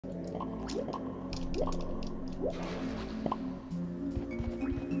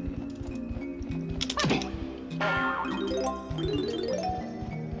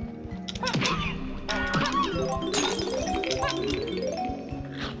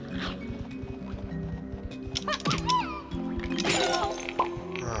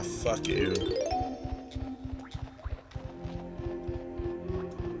Ah, fuck you.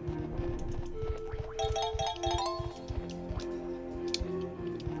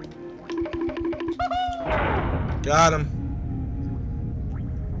 Got him.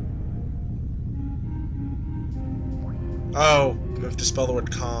 Oh, I have to spell the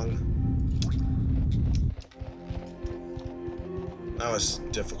word Kong. That was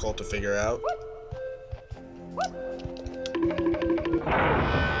difficult to figure out.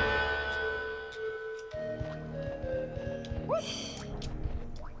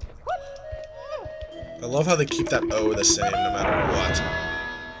 I love how they keep that O the same no matter what.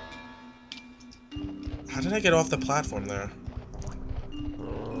 How did I get off the platform there?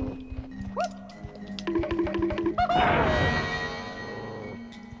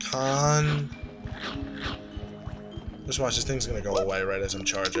 Just watch, this thing's gonna go away right as I'm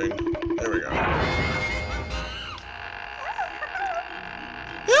charging. There we go.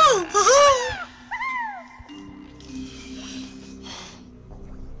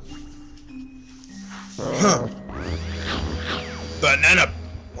 Huh. Banana!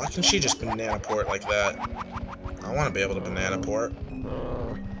 Why can't she just banana port like that? I want to be able to banana port.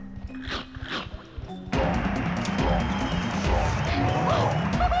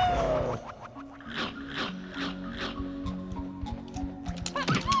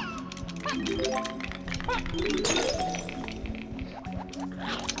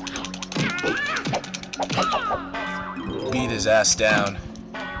 Beat his ass down.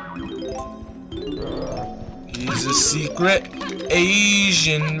 He's a secret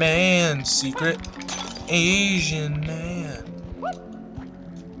Asian man. Secret Asian man.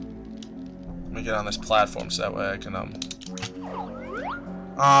 Let me get on this platform so that way I can,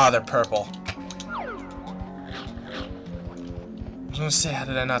 Ah, they're purple. I was gonna say, how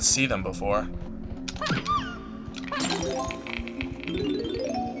did I not see them before?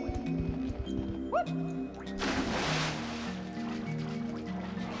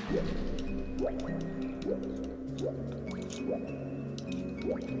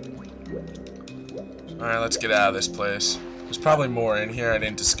 Alright, let's get out of this place. There's probably more in here I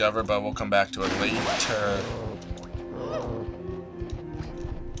didn't discover, but we'll come back to it later.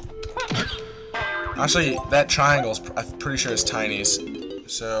 Actually, that triangle's, I'm pretty sure is Tiny's.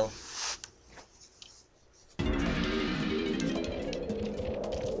 So...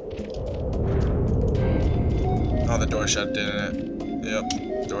 Oh, the door shut, didn't it?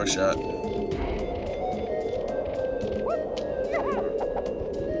 Yep, door shut.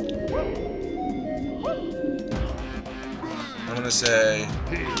 I'm gonna say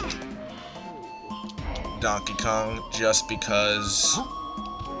Donkey Kong just because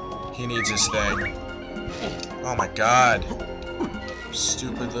he needs his thing. Oh my god.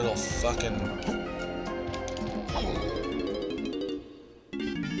 Stupid little fucking...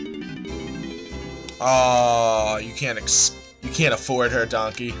 Oh, you can't afford her,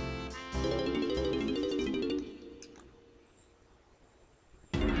 Donkey.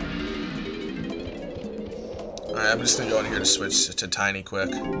 Alright, I'm just gonna go in here to switch to Tiny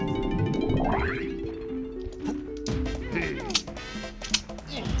quick.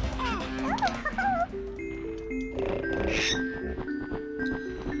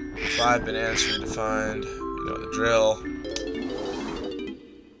 5 bananas for you to find. You know the drill.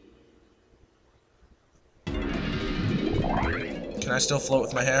 Can I still float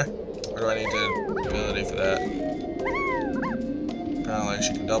with my hair? Or do I need the ability for that? Apparently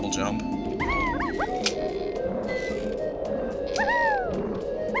she can double jump.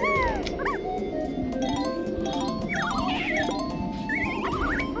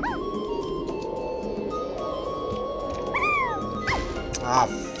 Ah,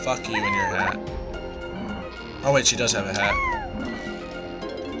 fuck you and your hat. Oh wait, she does have a hat.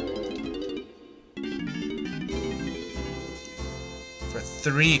 For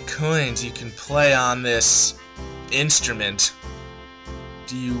 3 coins you can play on this instrument.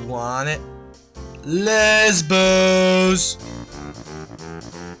 Do you want it? Lesbos!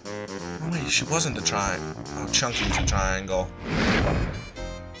 Oh wait, she wasn't the triangle. Oh, Chunky's a triangle.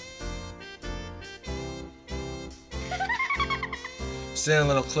 Stand a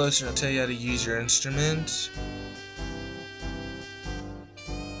little closer and I'll tell you how to use your instrument.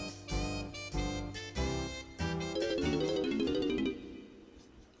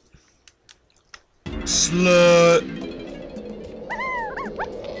 Slut!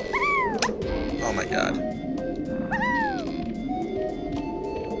 Oh my god.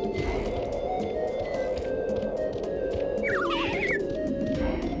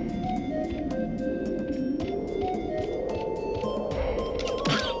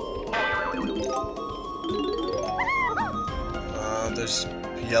 There's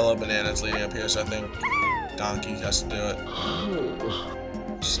yellow bananas leading up here, so I think Donkey has to do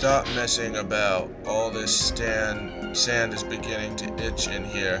it. Stop messing about. All this sand is beginning to itch in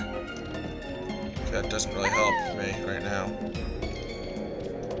here. That doesn't really help me right now.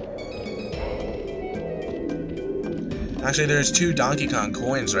 Actually, there's 2 Donkey Kong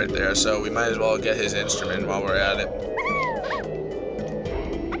coins right there, so we might as well get his instrument while we're at it.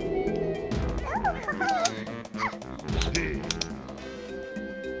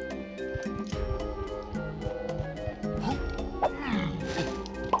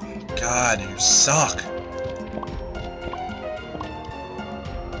 God, you suck.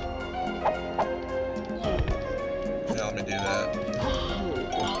 Yeah, let me do that.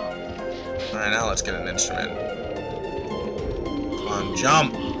 Alright, now let's get an instrument. Come on,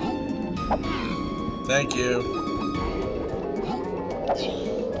 jump! Thank you.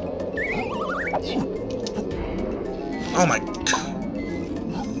 Oh my god.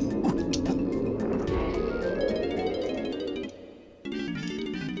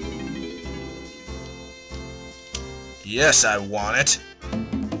 Yes, I want it.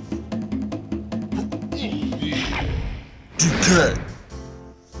 Okay.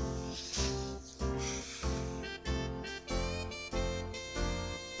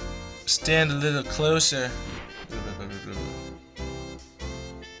 Stand a little closer.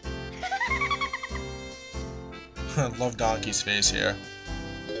 I love Donkey's face here.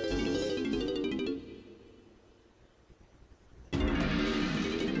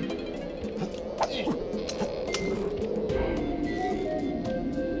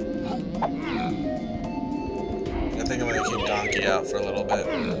 I think I'm gonna keep Donkey out for a little bit.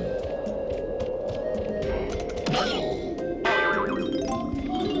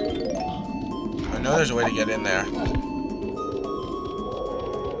 I know there's a way to get in there.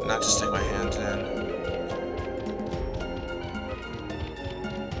 Not just stick my hands in.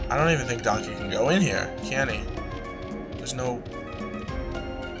 I don't even think Donkey can go in here, can he? There's no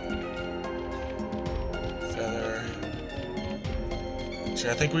feather. See,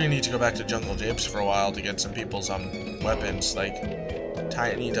 I think we need to go back to Jungle Japes for a while to get some people's weapons. Like,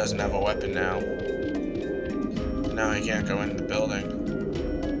 Tiny doesn't have a weapon now. Now he can't go in the building.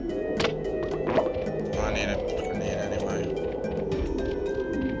 Well, I need a grenade anyway.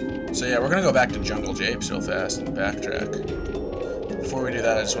 So yeah, we're gonna go back to Jungle Japes real fast and backtrack. Before we do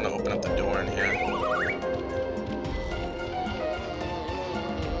that, I just want to open up the door in here.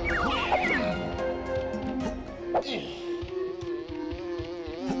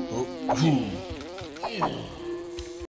 Oh.